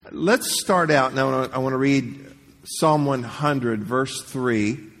let's start out. Now I want to read Psalm 100, verse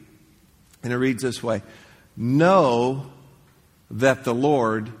 3. And it reads this way. Know that the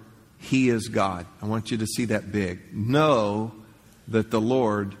Lord, He is God. I want you to see that big. Know that the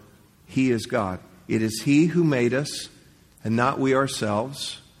Lord, He is God. It is He who made us, and not we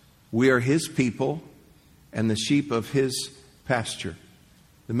ourselves. We are His people and the sheep of His pasture.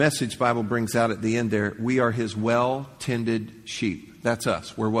 The Message Bible brings out at the end there, we are His well-tended sheep. That's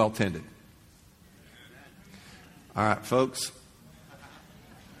us. We're well-tended. All right, folks.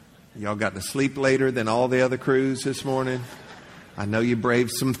 Y'all got to sleep later than all the other crews this morning. I know you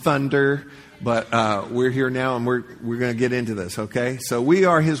braved some thunder, but we're here now and we're going to get into this, okay? So we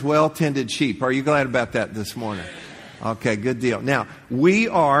are His well-tended sheep. Are you glad about that this morning? Okay, good deal. Now, we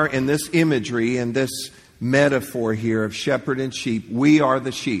are in this imagery and this metaphor here of shepherd and sheep. We are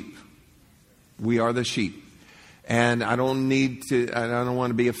the sheep. We are the sheep. And I don't want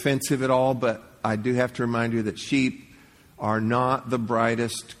to be offensive at all, but I do have to remind you that sheep are not the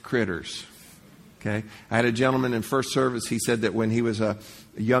brightest critters. Okay? I had a gentleman in first service, he said that when he was a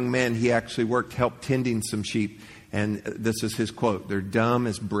young man, he actually helped tending some sheep. And this is his quote, they're dumb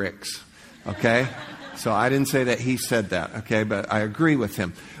as bricks. Okay? So I didn't say that he said that, okay? But I agree with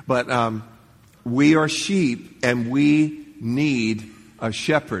him. But we are sheep and we need a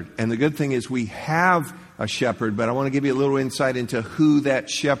shepherd. And the good thing is we have a shepherd, but I want to give you a little insight into who that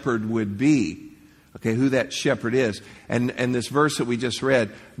shepherd would be. Okay, who that shepherd is. And this verse that we just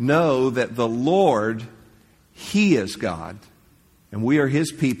read, know that the Lord, He is God, and we are His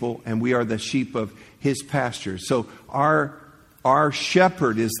people, and we are the sheep of His pasture. So our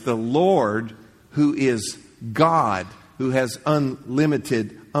shepherd is the Lord, who is God, who has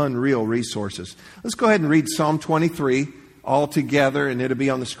unlimited, unreal resources. Let's go ahead and read Psalm 23 all together, and it'll be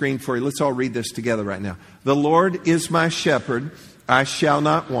on the screen for you. Let's all read this together right now. The Lord is my shepherd, I shall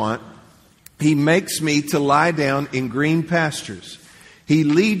not want. He makes me to lie down in green pastures. He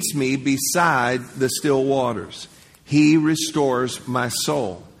leads me beside the still waters. He restores my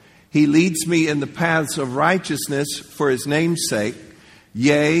soul. He leads me in the paths of righteousness for His name's sake.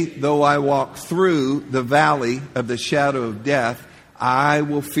 Yea, though I walk through the valley of the shadow of death, I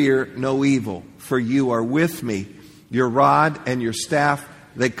will fear no evil, for You are with me. Your rod and Your staff,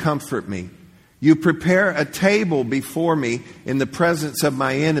 they comfort me. You prepare a table before me in the presence of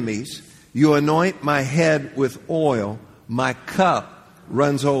my enemies. You anoint my head with oil. My cup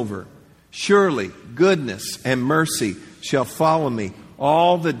runs over. Surely goodness and mercy shall follow me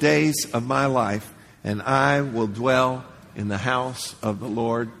all the days of my life, and I will dwell in the house of the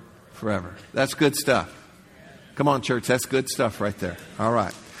Lord forever. That's good stuff. Come on, church. That's good stuff right there. All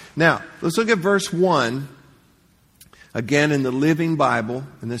right. Now, let's look at verse 1. Again, in the Living Bible,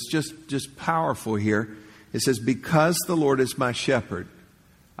 and it's just powerful here. It says, because the Lord is my shepherd,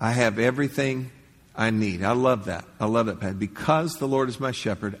 I have everything I need. I love that. I love that, Pat. Because the Lord is my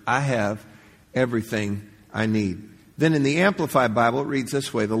shepherd, I have everything I need. Then in the Amplified Bible, it reads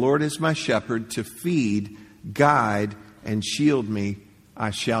this way. The Lord is my shepherd to feed, guide, and shield me.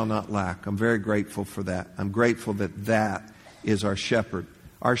 I shall not lack. I'm very grateful for that. I'm grateful that that is our shepherd.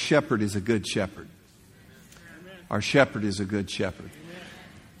 Our shepherd is a good shepherd. Our shepherd is a good shepherd.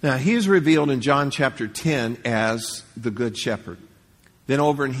 Now, He is revealed in John chapter 10 as the good shepherd. Then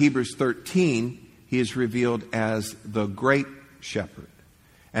over in Hebrews 13, He is revealed as the great shepherd.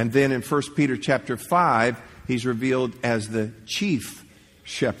 And then in 1 Peter chapter 5, He's revealed as the chief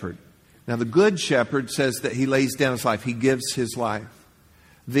shepherd. Now the good shepherd says that He lays down His life. He gives His life.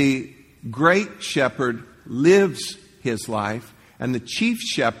 The great shepherd lives His life. And the chief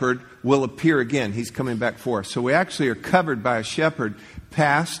shepherd will appear again. He's coming back for us. So we actually are covered by a shepherd,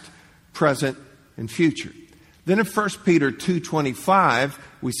 past, present, and future. Then in 1 Peter 2:25,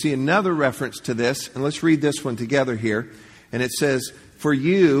 we see another reference to this. And let's read this one together here. And it says, for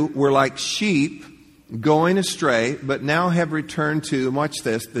you were like sheep going astray, but now have returned to, and watch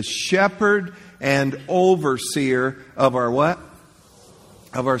this, the shepherd and overseer of our what?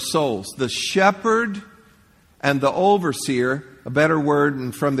 Of our souls. The shepherd and the overseer, a better word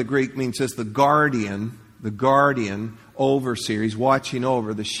and from the Greek means just the guardian, overseer. He's watching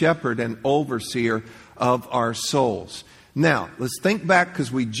over, the shepherd and overseer of our souls. Now, let's think back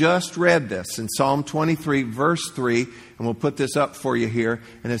because we just read this in Psalm 23, verse 3, and we'll put this up for you here.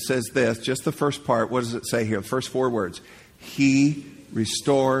 And it says this, just the first part. What does it say here? The first 4 words. He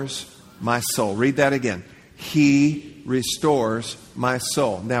restores my soul. Read that again. He restores my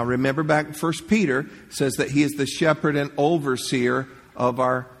soul. Now, remember back in 1 Peter, it says that He is the shepherd and overseer of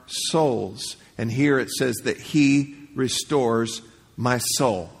our souls. And here it says that He restores my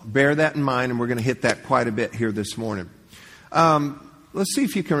soul. Bear that in mind, and we're going to hit that quite a bit here this morning. let's see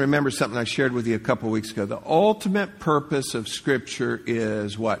if you can remember something I shared with you a couple of weeks ago. The ultimate purpose of Scripture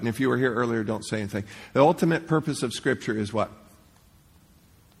is what? And if you were here earlier, don't say anything. The ultimate purpose of Scripture is what?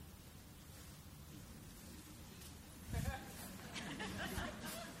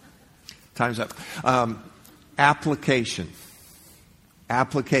 Time's up. Application.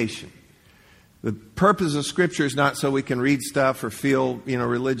 Application. The purpose of Scripture is not so we can read stuff or feel,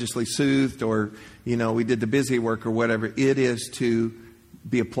 religiously soothed or, we did the busy work or whatever. It is to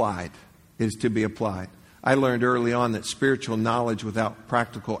be applied. It is to be applied. I learned early on that spiritual knowledge without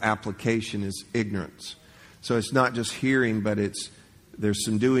practical application is ignorance. So it's not just hearing, but there's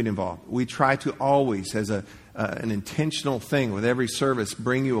some doing involved. We try to always, as an intentional thing with every service,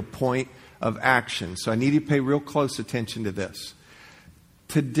 bring you a point of action. So I need you to pay real close attention to this.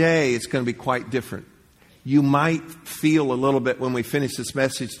 Today, it's going to be quite different. You might feel a little bit when we finish this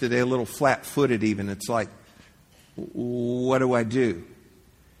message today, a little flat-footed even. It's like, what do I do?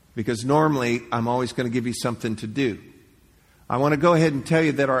 Because normally, I'm always going to give you something to do. I want to go ahead and tell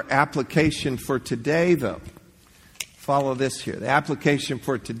you that our application for today, though, follow this here. The application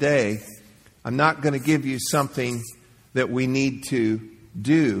for today, I'm not going to give you something that we need to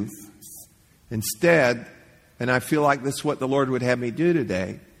do. Instead, and I feel like this is what the Lord would have me do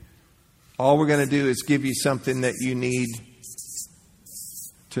today, all we're going to do is give you something that you need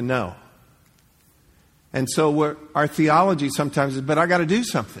to know. And so our theology sometimes is, but I got to do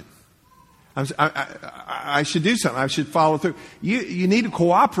something. I should do something. I should follow through. You need to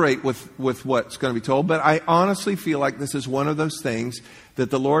cooperate with what's going to be told, but I honestly feel like this is one of those things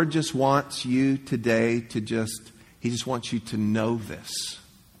that the Lord just wants you today to He just wants you to know this.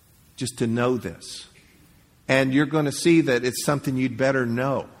 Just to know this. And you're going to see that it's something you'd better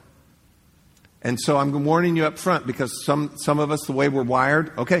know. And so I'm warning you up front because some of us, the way we're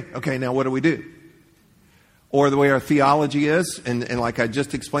wired, okay, now what do we do? Or the way our theology is, and like I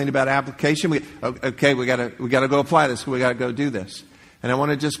just explained about application, we got to go apply this, we got to go do this. And I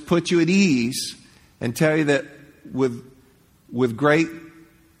want to just put you at ease and tell you that with great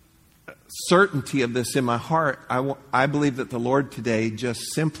certainty of this in my heart, I believe that the Lord today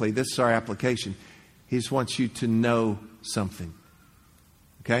just simply, this is our application, He just wants you to know something.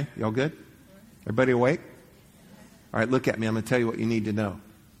 Okay? Y'all good? Everybody awake? All right, look at me. I'm going to tell you what you need to know.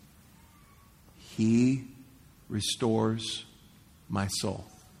 He restores my soul.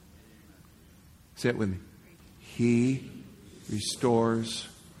 Say it with me. He restores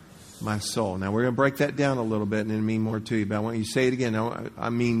my soul. Now, we're going to break that down a little bit and then mean more to you. But I want you to say it again. I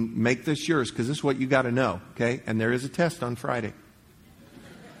mean, make this yours because this is what you got to know. Okay? And there is a test on Friday.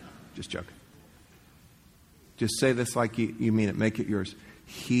 Just joking. Just say this like you mean it. Make it yours.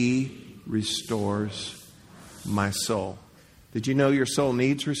 He restores my soul. Did you know your soul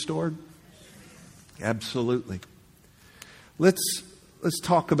needs restored? Absolutely. Let's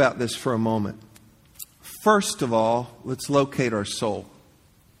talk about this for a moment. First of all, let's locate our soul.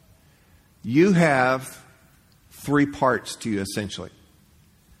 You have 3 parts to you, essentially.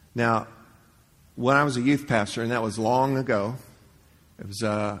 Now, when I was a youth pastor, and that was long ago, it was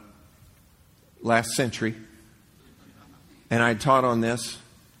last century, and I taught on this,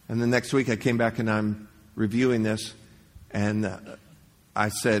 and the next week I came back and I'm reviewing this, and I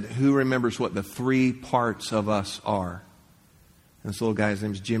said, who remembers what the 3 parts of us are? And this little guy, his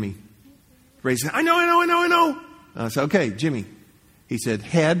name's Jimmy. He said, I know. I said, okay, Jimmy. He said,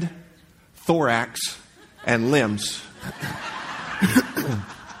 head, thorax, and limbs.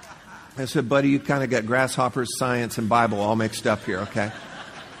 I said, buddy, you kind of got grasshoppers, science, and Bible all mixed up here, okay?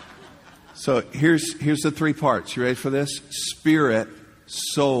 So here's the 3 parts. You ready for this? Spirit,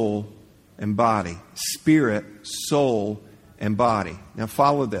 soul, and body. Spirit, soul, and body. Now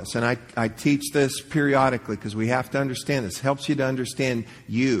follow this. And I teach this periodically because we have to understand this. It helps you to understand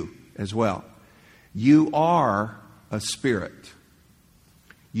you as well. You are a spirit.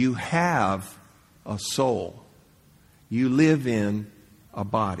 You have a soul. You live in a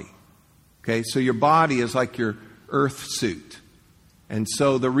body. Okay, so your body is like your earth suit. And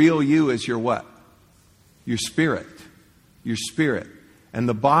so the real you is your what? Your spirit. Your spirit. And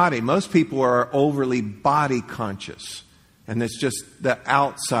the body, most people are overly body conscious. And it's just the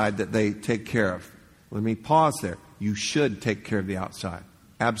outside that they take care of. Let me pause there. You should take care of the outside.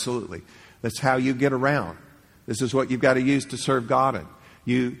 Absolutely. That's how you get around. This is what you've got to use to serve God in.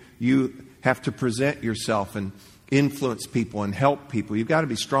 You have to present yourself and influence people and help people. You've got to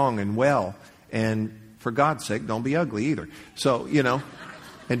be strong and well. And for God's sake, don't be ugly either. So,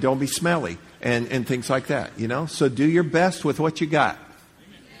 and don't be smelly and things like that, So do your best with what you got.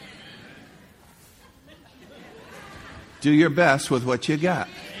 Do your best with what you got. Do your best with what you got.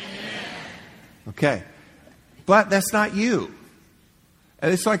 Okay. But that's not you.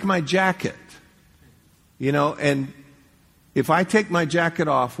 And it's like my jacket. And if I take my jacket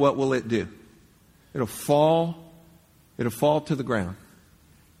off, what will it do? It'll fall to the ground.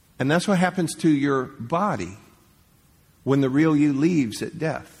 And that's what happens to your body when the real you leaves at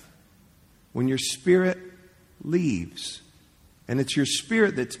death. When your spirit leaves. And it's your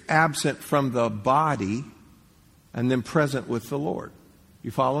spirit that's absent from the body and then present with the Lord.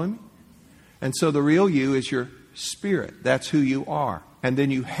 You following me? And so the real you is your spirit. That's who you are. And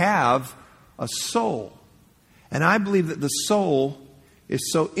then you have a soul. And I believe that the soul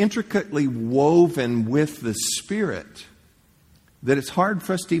is so intricately woven with the spirit that it's hard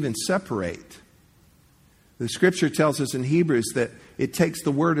for us to even separate. The scripture tells us in Hebrews that it takes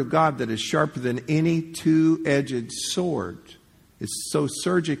the word of God that is sharper than any two-edged sword. It's so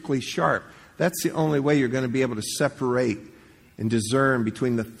surgically sharp. That's the only way you're going to be able to separate and discern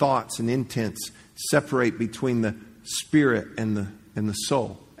between the thoughts and intents, separate between the spirit and the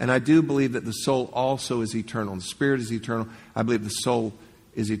soul. And I do believe that the soul also is eternal. The spirit is eternal. I believe the soul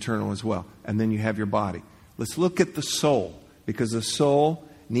is eternal as well. And then you have your body. Let's look at the soul, because the soul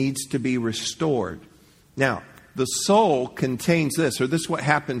needs to be restored. Now, the soul contains this, or this is what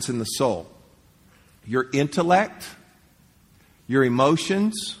happens in the soul. Your intellect, your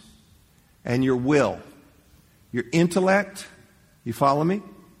emotions, and your will. Your intellect, you follow me?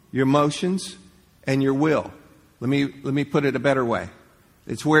 Your emotions and your will. Let me put it a better way.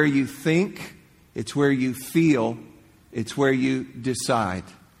 It's where you think, it's where you feel, it's where you decide.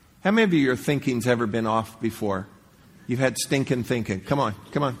 How many of you, your thinking's ever been off before? You've had stinking thinking. Come on.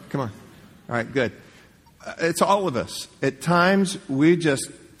 All right, good. It's all of us. At times, we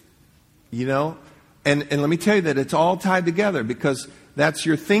just, and let me tell you that it's all tied together, because that's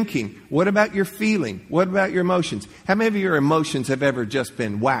your thinking. What about your feeling? What about your emotions? How many of your emotions have ever just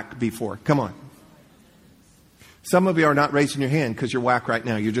been whacked before? Come on. Some of you are not raising your hand because you're whacked right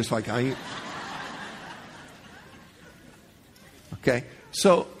now. You're just like, Okay,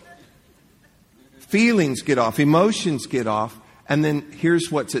 so feelings get off, emotions get off, and then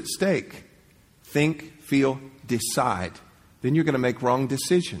here's what's at stake. Think, feel, decide. Then you're going to make wrong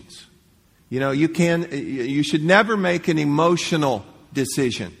decisions. You should never make an emotional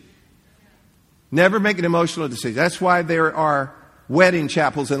decision. Never make an emotional decision. That's why there are wedding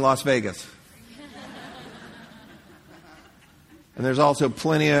chapels in Las Vegas. And there's also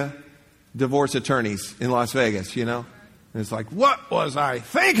plenty of divorce attorneys in Las Vegas, And it's like, what was I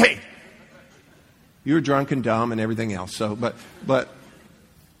thinking? You were drunk and dumb and everything else. But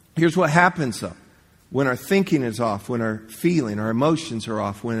here's what happens though. When our thinking is off, when our feeling, our emotions are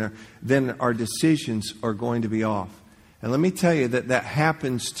off, then our decisions are going to be off. And let me tell you that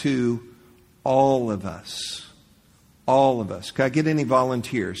happens to all of us. All of us. Can I get any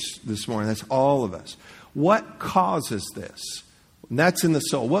volunteers this morning? That's all of us. What causes this? And that's in the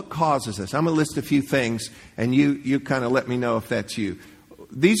soul. What causes this? I'm going to list a few things, and you kind of let me know if that's you.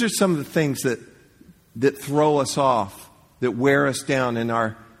 These are some of the things that throw us off, that wear us down in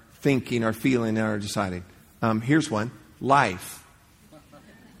our thinking, our feeling, and our deciding. Here's one. Life.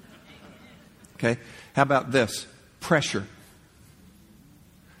 Okay. How about this? Pressure.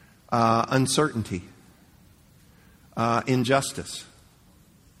 Uncertainty. Injustice.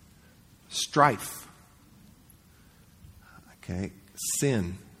 Strife. Okay.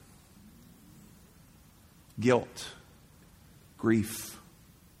 Sin. Guilt. Grief.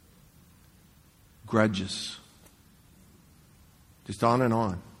 Grudges. Just on and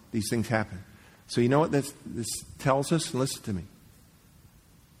on. These things happen. So you know what this tells us? Listen to me.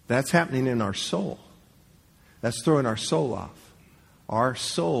 That's happening in our soul. That's throwing our soul off. Our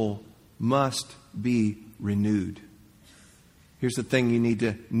soul must be renewed. Here's the thing you need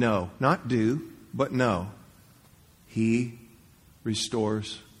to know. Not do, but know. He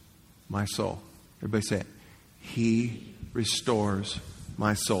restores my soul. Everybody say it. He restores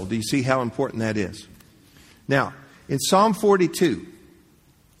my soul. Do you see how important that is? Now, in Psalm 42,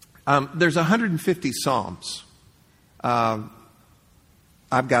 there's 150 Psalms. I've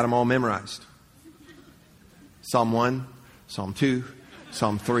got them all memorized. Psalm 1, Psalm 2,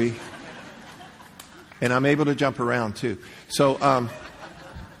 Psalm 3. And I'm able to jump around too. So,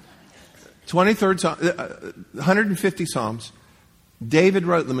 23rd Psalm, 150 Psalms. David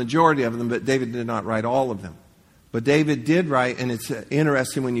wrote the majority of them, but David did not write all of them. But David did write, and it's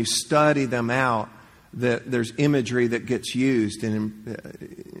interesting when you study them out, that there's imagery that gets used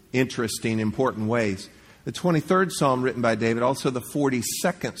in interesting, important ways. The 23rd Psalm written by David, also the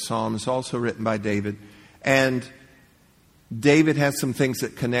 42nd Psalm is also written by David. And David has some things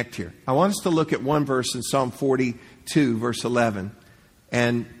that connect here. I want us to look at one verse in Psalm 42, verse 11.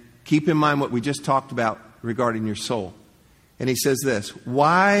 And keep in mind what we just talked about regarding your soul. And he says this,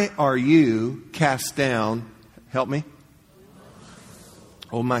 why are you cast down? Help me.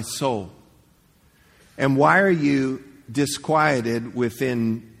 Oh, my soul. And why are you disquieted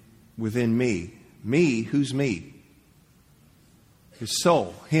within me? Me? Who's me? His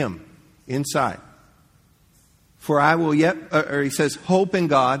soul, him, inside. For I will yet, or he says, hope in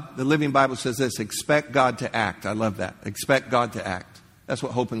God. The Living Bible says this, expect God to act. I love that. Expect God to act. That's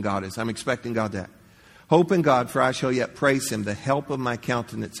what hope in God is. I'm expecting God to act. Hope in God, for I shall yet praise him, the help of my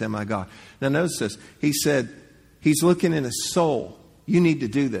countenance and my God. Now notice this. He said, he's looking in his soul. You need to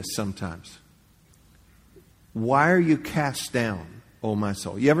do this sometimes. Why are you cast down, O my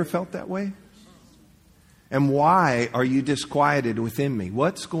soul? You ever felt that way? And why are you disquieted within me?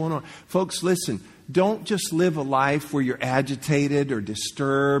 What's going on? Folks, listen. Don't just live a life where you're agitated or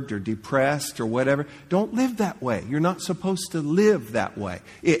disturbed or depressed or whatever. Don't live that way. You're not supposed to live that way.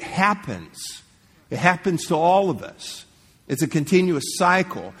 It happens. It happens to all of us. It's a continuous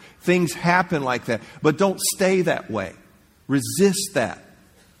cycle. Things happen like that. But don't stay that way. Resist that.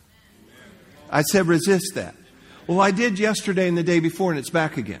 I said resist that. Well, I did yesterday and the day before and it's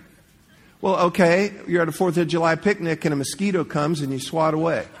back again. Well, okay, you're at a 4th of July picnic and a mosquito comes and you swat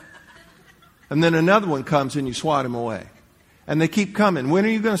away. And then another one comes and you swat him away. And they keep coming. When are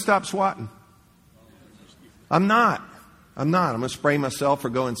you going to stop swatting? I'm not. I'm going to spray myself or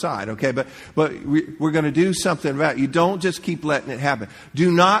go inside. Okay, but we're going to do something about it. You don't just keep letting it happen.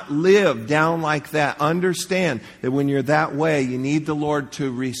 Do not live down like that. Understand that when you're that way, you need the Lord to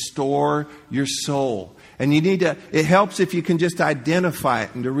restore your soul. And you need to, it helps if you can just identify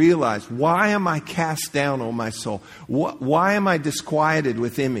it and to realize, why am I cast down, O my soul? Why am I disquieted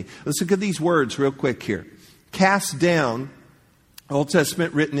within me? Let's look at these words real quick here. Cast down, Old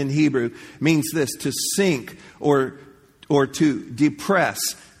Testament written in Hebrew, means this, to sink or to depress,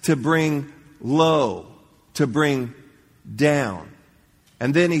 to bring low, to bring down.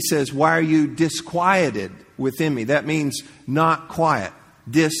 And then he says, why are you disquieted within me? That means not quiet,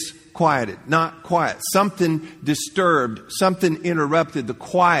 disquieted, not quiet. Something disturbed, something interrupted the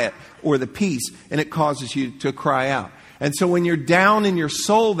quiet or the peace, and it causes you to cry out. And so when you're down in your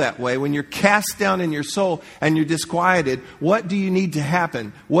soul that way, when you're cast down in your soul and you're disquieted, what do you need to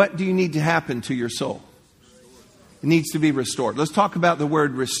happen? What do you need to happen to your soul? It needs to be restored. Let's talk about the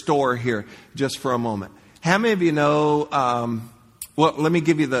word restore here just for a moment. How many of you know, well, let me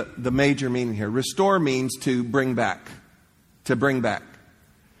give you the major meaning here. Restore means to bring back. To bring back.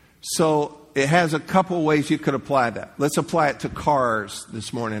 So it has a couple ways you could apply that. Let's apply it to cars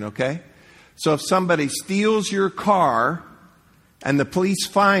this morning, okay? So if somebody steals your car and the police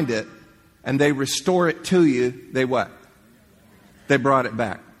find it and they restore it to you, they what? They brought it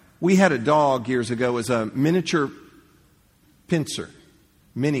back. We had a dog years ago. It was a miniature pincer,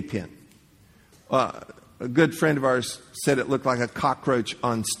 mini pin. A good friend of ours said it looked like a cockroach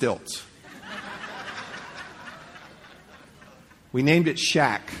on stilts. We named it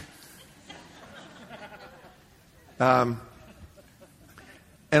Shaq. And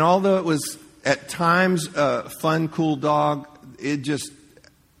although it was at times a fun, cool dog, it just,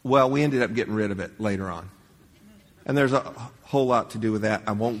 well, we ended up getting rid of it later on. And there's a whole lot to do with that.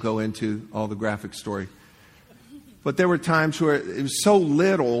 I won't go into all the graphic story. But there were times where it was so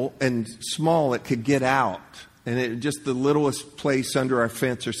little and small it could get out. And it just the littlest place under our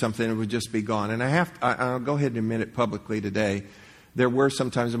fence or something, it would just be gone. And I'll go ahead and admit it publicly today. There were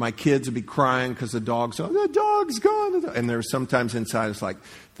sometimes my kids would be crying because the dog's gone. And there were sometimes inside it's like,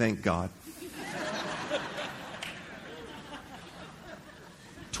 thank God.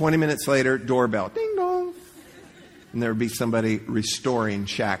 20 minutes later, doorbell, ding dong. And there would be somebody restoring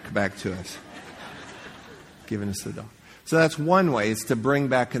Shaq back to us. Giving us the dog. So that's one way, is to bring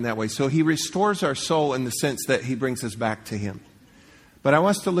back in that way. So he restores our soul in the sense that he brings us back to him. But I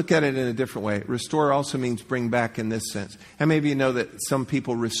want us to look at it in a different way. Restore also means bring back in this sense. How many of you know that some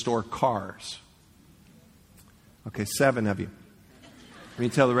people restore cars? Okay, 7 of you. Let me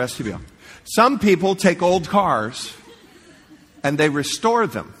tell the rest of you. Some people take old cars and they restore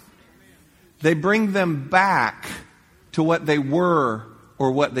them. They bring them back to what they were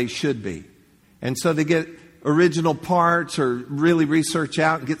or what they should be. And so they get original parts or really research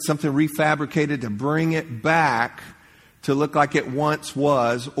out and get something refabricated to bring it back to look like it once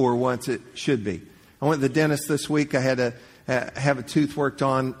was or once it should be. I went to the dentist this week. I had to have a tooth worked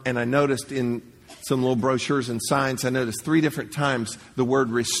on, and I noticed in some little brochures and signs, I noticed 3 different times the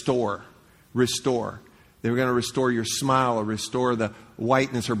word restore. Restore. They were going to restore your smile or restore the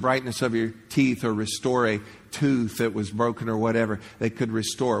whiteness or brightness of your teeth or restore a tooth that was broken or whatever. They could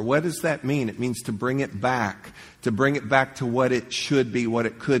restore. What does that mean? It means to bring it back. To bring it back to what it should be, what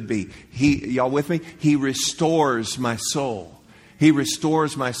it could be. Y'all with me? He restores my soul. He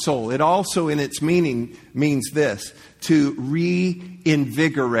restores my soul. It also, in its meaning, means this: to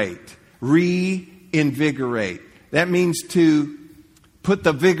reinvigorate. Reinvigorate. That means to put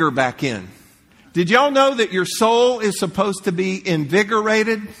the vigor back in. Did y'all know that your soul is supposed to be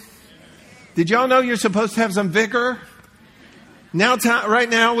invigorated? Did y'all know you're supposed to have some vigor? Right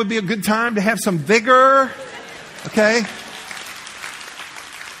now would be a good time to have some vigor. Okay?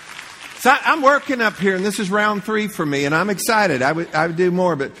 So I'm working up here, and this is round 3 for me, and I'm excited. I would do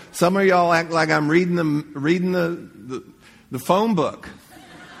more, but some of y'all act like I'm reading the phone book.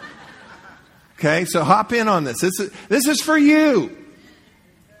 Okay, so hop in on this. This is for you,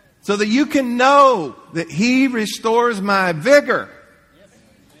 so that you can know that He restores my vigor.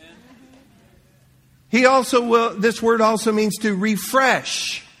 He also will. This word also means to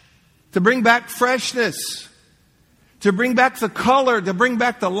refresh, to bring back freshness, to bring back the color, to bring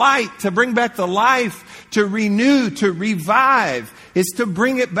back the light, to bring back the life, to renew, to revive. It's to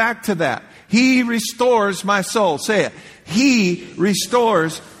bring it back to that. He restores my soul. Say it. He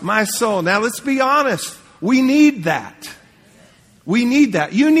restores my soul. Now let's be honest. We need that. We need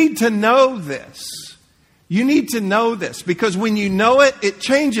that. You need to know this. You need to know this, because when you know it, it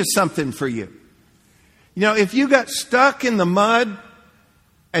changes something for you. You know, if you got stuck in the mud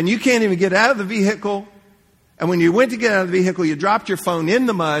and you can't even get out of the vehicle, and when you went to get out of the vehicle, you dropped your phone in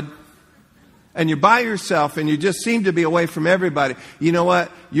the mud, and you're by yourself, and you just seem to be away from everybody, you know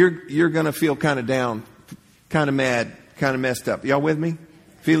what? You're going to feel kind of down, kind of mad, kind of messed up. Y'all with me?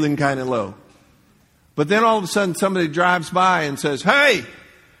 Feeling kind of low. But then all of a sudden somebody drives by and says, "Hey,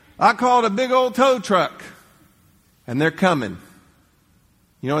 I called a big old tow truck, and they're coming."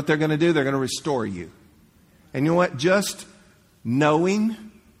 You know what they're going to do? They're going to restore you. And you know what? Just knowing,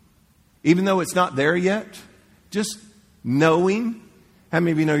 even though it's not there yet, just knowing. How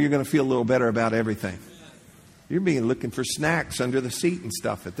many of you know you're going to feel a little better about everything? You're being looking for snacks under the seat and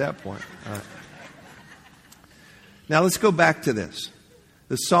stuff at that point. All right. Now let's go back to this.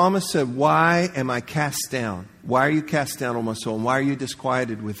 The psalmist said, "Why am I cast down? Why are you cast down, O my soul? And why are you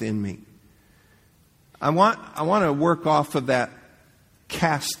disquieted within me?" I want to work off of that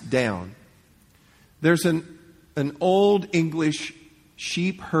cast down. There's an old English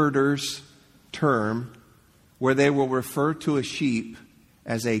sheep herder's term where they will refer to a sheep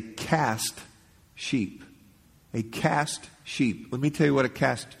as a cast sheep. A cast sheep. Let me tell you what a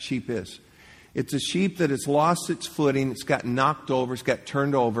cast sheep is. It's a sheep that has lost its footing, it's got knocked over, it's got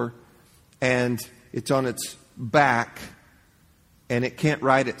turned over, and it's on its back, and it can't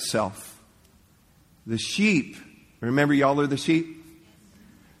right itself. The sheep, remember y'all are the sheep?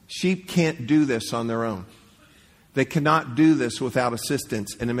 Sheep can't do this on their own. They cannot do this without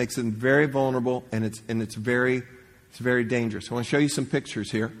assistance, and it makes them very vulnerable, and it's very dangerous. I want to show you some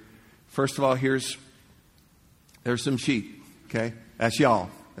pictures here. First of all, there's some sheep. Okay, that's y'all.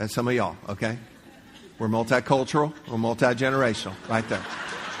 That's some of y'all. Okay, we're multicultural. We're multi-generational. Right there.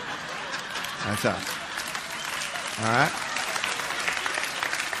 That's us. All right.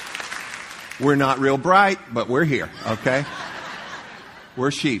 We're not real bright, but we're here. Okay.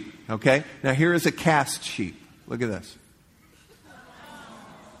 We're sheep. Okay. Now here is a cast sheep. Look at this.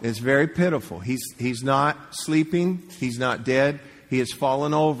 It's very pitiful. He's not sleeping. He's not dead. He has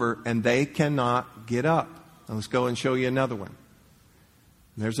fallen over, and they cannot get up. Now let's go and show you another one.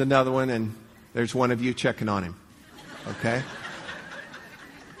 There's another one, and there's one of you checking on him. Okay?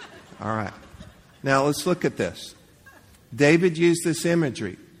 All right. Now let's look at this. David used this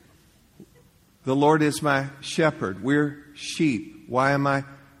imagery. The Lord is my shepherd. We're sheep. Why am I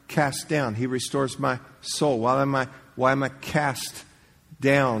cast down? He restores my soul. Why am I cast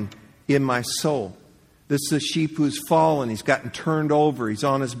down in my soul? This is a sheep who's fallen. He's gotten turned over. He's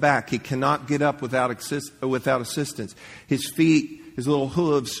on his back. He cannot get up without assistance. His feet, his little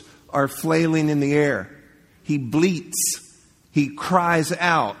hooves are flailing in the air. He bleats. He cries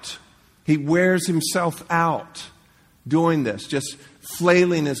out. He wears himself out doing this, just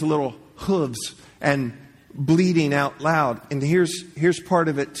flailing his little hooves and bleeding out loud. And here's part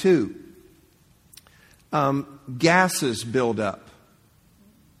of it too. Gases build up.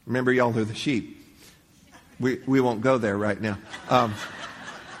 Remember, y'all are the sheep. We won't go there right now.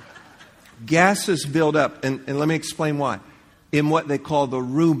 Gases build up, and let me explain why. In what they call the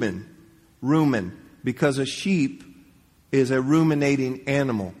rumen, because a sheep is a ruminating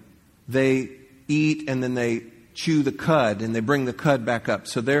animal. They eat and then they chew the cud and they bring the cud back up.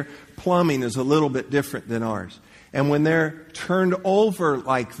 So their plumbing is a little bit different than ours. And when they're turned over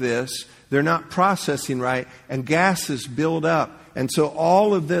like this, they're not processing right, and gases build up. And so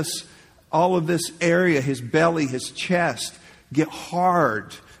all of this area, his belly, his chest, get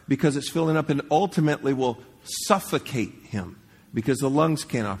hard because it's filling up and ultimately will suffocate him. because the lungs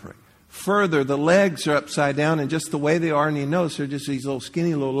can't operate. Further, the legs are upside down, and just the way they are, and you notice they're just these little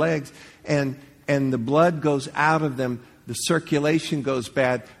skinny little legs, and the blood goes out of them. The circulation goes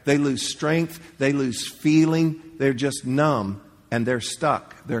bad. They lose strength. They lose feeling. They're just numb, and they're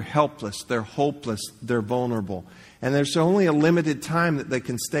stuck. They're helpless. They're hopeless. They're vulnerable. And there's only a limited time that they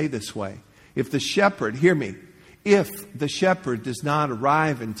can stay this way. If the shepherd, hear me, if the shepherd does not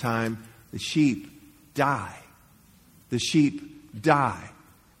arrive in time, the sheep die. The sheep die.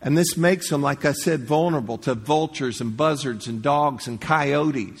 And this makes them, like I said, vulnerable to vultures and buzzards and dogs and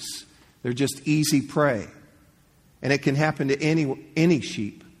coyotes. They're just easy prey. And it can happen to any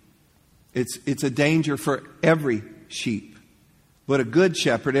sheep. It's a danger for every sheep. But a good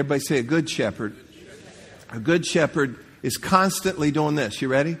shepherd, everybody say a good shepherd. A good shepherd is constantly doing this. You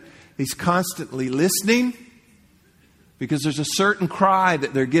ready? He's constantly listening, because there's a certain cry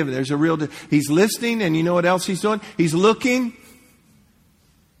that they're giving. He's listening, and you know what else he's doing? He's looking,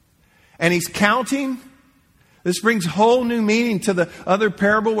 and he's counting. This brings whole new meaning to the other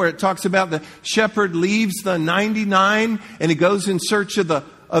parable where it talks about the shepherd leaves the 99 and he goes in search of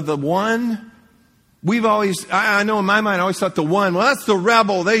the one. I know in my mind, I always thought the one, well, that's the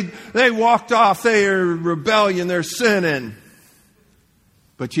rebel. They walked off. They are rebellion. They're sinning.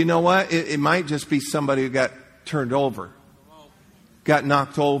 But you know what? It might just be somebody who got turned over, got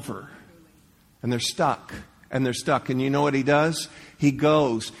knocked over, and they're stuck. And they're stuck. And you know what he does? He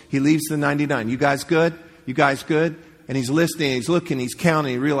goes. He leaves the 99. You guys good? You guys good? And he's listening, he's looking, he's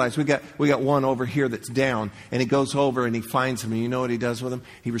counting. He realizes we got one over here that's down. And he goes over and he finds him. And you know what he does with him?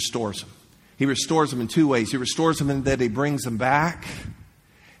 He restores him. He restores them in two ways. He restores them in that he brings them back.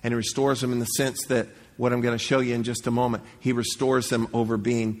 And he restores them in the sense that, what I'm going to show you in just a moment, he restores them over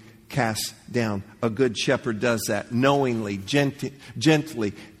being cast down. A good shepherd does that knowingly,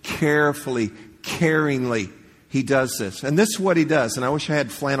 gently, carefully, caringly. He does this. And this is what he does. And I wish I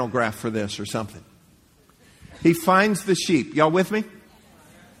had flannel graph for this or something. He finds the sheep. Y'all with me?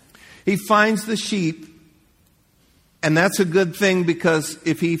 He finds the sheep. And that's a good thing, because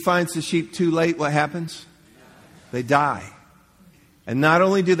if he finds the sheep too late, what happens? They die. And not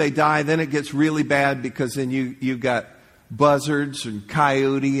only do they die, then it gets really bad, because then you've got buzzards and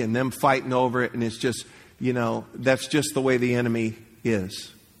coyote and them fighting over it. And it's just, that's just the way the enemy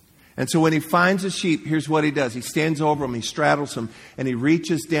is. And so when he finds a sheep, here's what he does. He stands over them, he straddles them, and he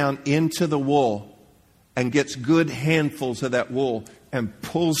reaches down into the wool and gets good handfuls of that wool and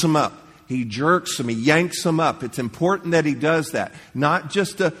pulls them up. He jerks them, he yanks them up. It's important that he does that. Not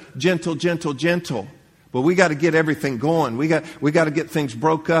just a gentle, gentle, gentle. But we got to get everything going. We got to get things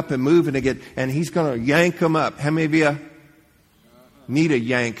broke up and moving again. And he's going to yank them up. How many of you need a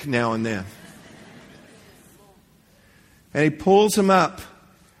yank now and then? And he pulls them up.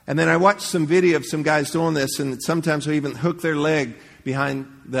 And then I watched some video of some guys doing this, and sometimes they'll even hook their leg behind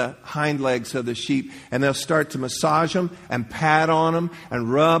the hind legs of the sheep, and they'll start to massage them and pat on them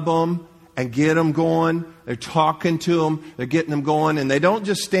and rub them and get them going. They're talking to them. They're getting them going. And they don't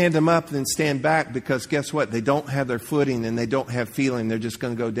just stand them up and then stand back, because guess what? They don't have their footing and they don't have feeling. They're just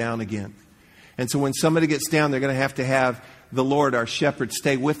going to go down again. And so when somebody gets down, they're going to have the Lord, our shepherd,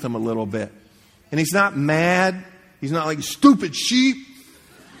 stay with them a little bit. And he's not mad. He's not like, stupid sheep.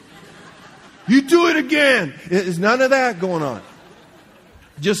 You do it again. There's none of that going on.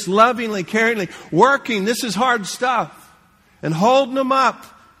 Just lovingly, caringly, working. This is hard stuff. And holding them up.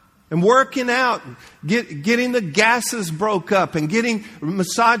 And working out. Getting the gases broke up. And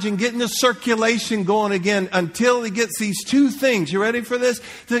massaging, getting the circulation going again. Until he gets these two things. You ready for this?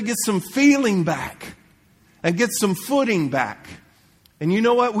 To get some feeling back. And get some footing back. And you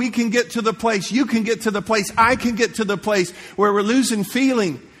know what? We can get to the place. You can get to the place. I can get to the place where we're losing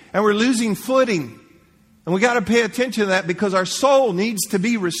feeling. And we're losing footing. And we got to pay attention to that, because our soul needs to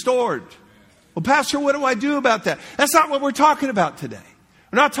be restored. Well, Pastor, what do I do about that? That's not what we're talking about today.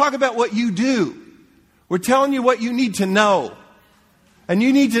 We're not talking about what you do. We're telling you what you need to know. And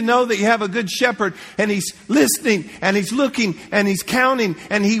you need to know that you have a good shepherd, and he's listening, and he's looking, and he's counting,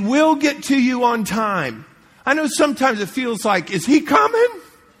 and he will get to you on time. I know sometimes it feels like, is he coming?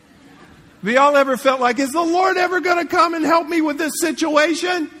 Have y'all ever felt like, is the Lord ever going to come and help me with this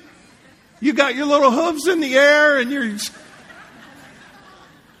situation? You got your little hooves in the air and you're...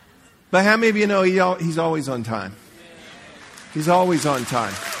 But how many of you know he's always on time? He's always on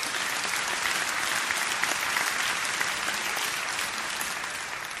time.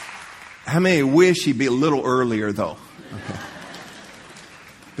 How many wish he'd be a little earlier, though? Okay.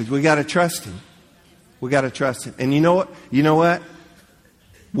 Because we got to trust him. We got to trust him. And you know what? You know what?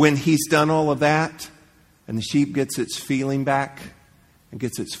 When he's done all of that and the sheep gets its feeling back and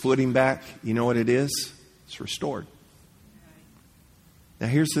gets its footing back, you know what it is? It's restored. Now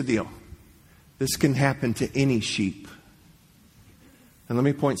here's the deal. This can happen to any sheep. And let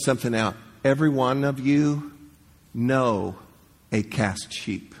me point something out. Every one of you know a cast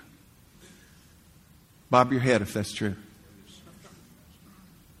sheep. Bob your head if that's true.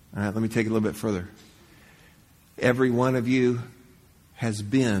 All right, let me take it a little bit further. Every one of you has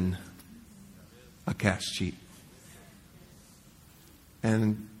been a cast sheep.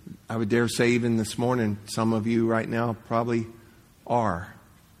 And I would dare say even this morning, some of you right now probably are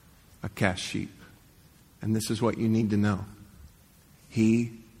a cast sheep. And this is what you need to know.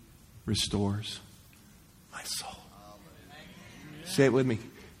 He restores my soul. Say it with me.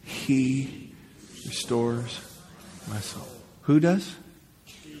 He restores my soul. Who does?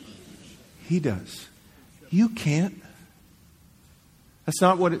 He does. You can't. That's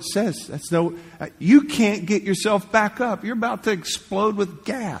not what it says. You can't get yourself back up. You're about to explode with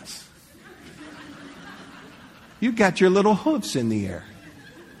gas. You got your little hoofs in the air.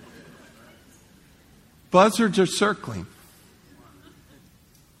 Buzzards are circling.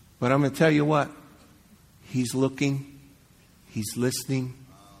 But I'm going to tell you what. He's looking. He's listening.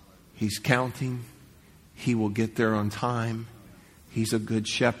 He's counting. He will get there on time. He's a good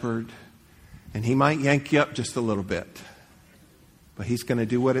shepherd. And he might yank you up just a little bit. But he's going to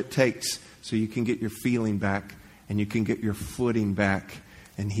do what it takes so you can get your feeling back and you can get your footing back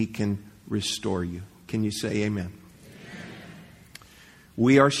and he can restore you. Can you say amen?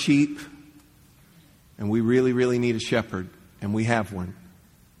 We are sheep and we really, really need a shepherd, and we have one.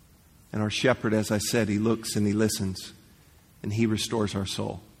 And our shepherd, as I said, he looks and he listens and he restores our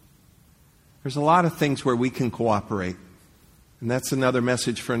soul. There's a lot of things where we can cooperate, and that's another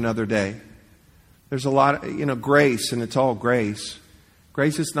message for another day. There's a lot of, grace, and it's all grace.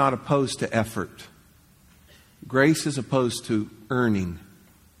 Grace is not opposed to effort. Grace is opposed to earning.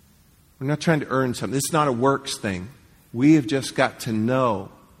 We're not trying to earn something. It's not a works thing. We have just got to know,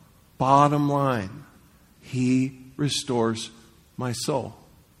 bottom line, He restores my soul.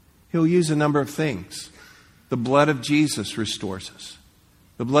 He'll use a number of things. The blood of Jesus restores us.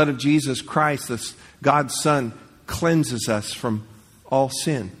 The blood of Jesus Christ, this God's Son, cleanses us from all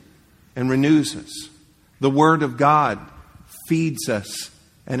sin and renews us. The Word of God feeds us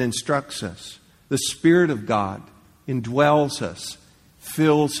and instructs us. The Spirit of God indwells us,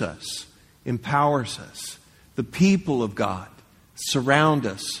 fills us, empowers us. The people of God surround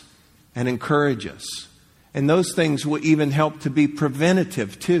us and encourage us. And those things will even help to be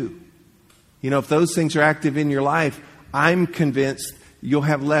preventative too. If those things are active in your life, I'm convinced you'll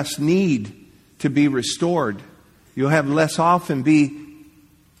have less need to be restored. You'll have less often be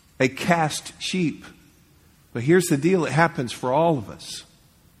a cast sheep. But here's the deal. It happens for all of us.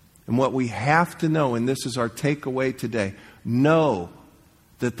 And what we have to know, and this is our takeaway today, know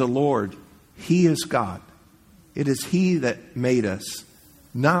that the Lord, He is God. It is He that made us,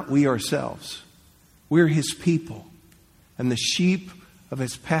 not we ourselves. We're His people and the sheep of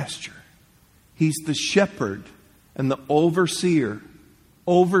His pasture. He's the shepherd and the overseer,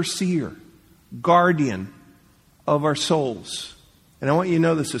 guardian of our souls. And I want you to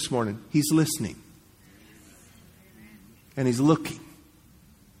know this morning. He's listening. And He's looking.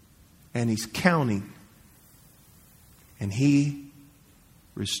 And He's counting. And He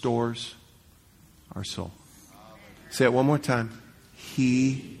restores our soul. Say it one more time.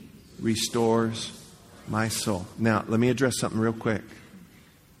 He restores my soul. Now, let me address something real quick.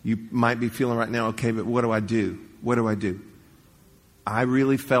 You might be feeling right now, okay, but what do I do? What do I do? I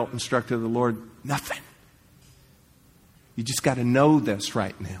really felt instructed of the Lord, nothing. You just got to know this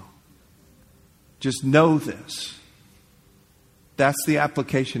right now. Just know this. That's the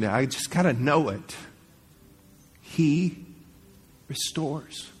application. I just got to know it. He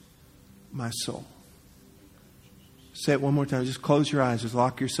restores my soul. Say it one more time. Just close your eyes. Just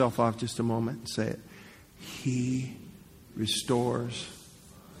lock yourself off just a moment and say it. He restores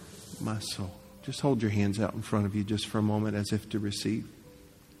my soul. Just hold your hands out in front of you just for a moment as if to receive.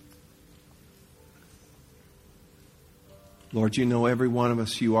 Lord, you know every one of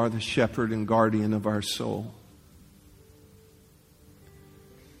us. You are the shepherd and guardian of our soul.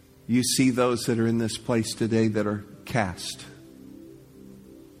 You see those that are in this place today that are cast.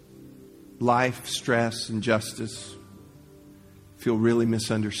 Life, stress, injustice. Feel really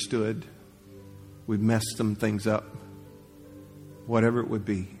misunderstood. We've messed some things up. Whatever it would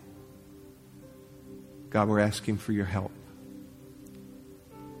be. God, we're asking for your help.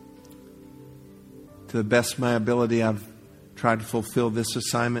 To the best of my ability, I've tried to fulfill this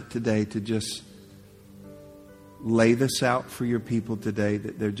assignment today to just lay this out for your people today,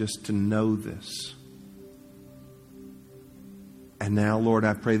 that they're just to know this. And now, Lord,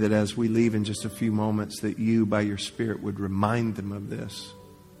 I pray that as we leave in just a few moments, that you, by your Spirit, would remind them of this.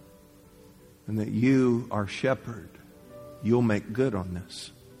 And that you, our shepherd, you'll make good on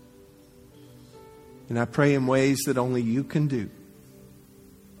this. And I pray in ways that only you can do,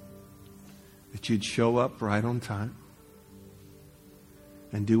 that you'd show up right on time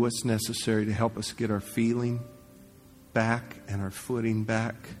and do what's necessary to help us get our feeling back and our footing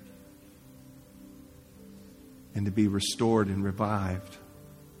back, and to be restored and revived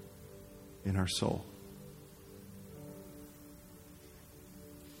in our soul.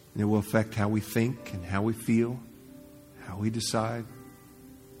 And it will affect how we think and how we feel, how we decide.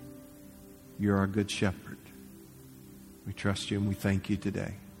 You're our good shepherd. We trust you and we thank you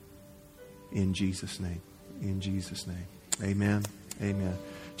today. In Jesus' name. In Jesus' name. Amen. Amen.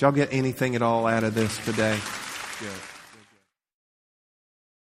 Did y'all get anything at all out of this today? Good.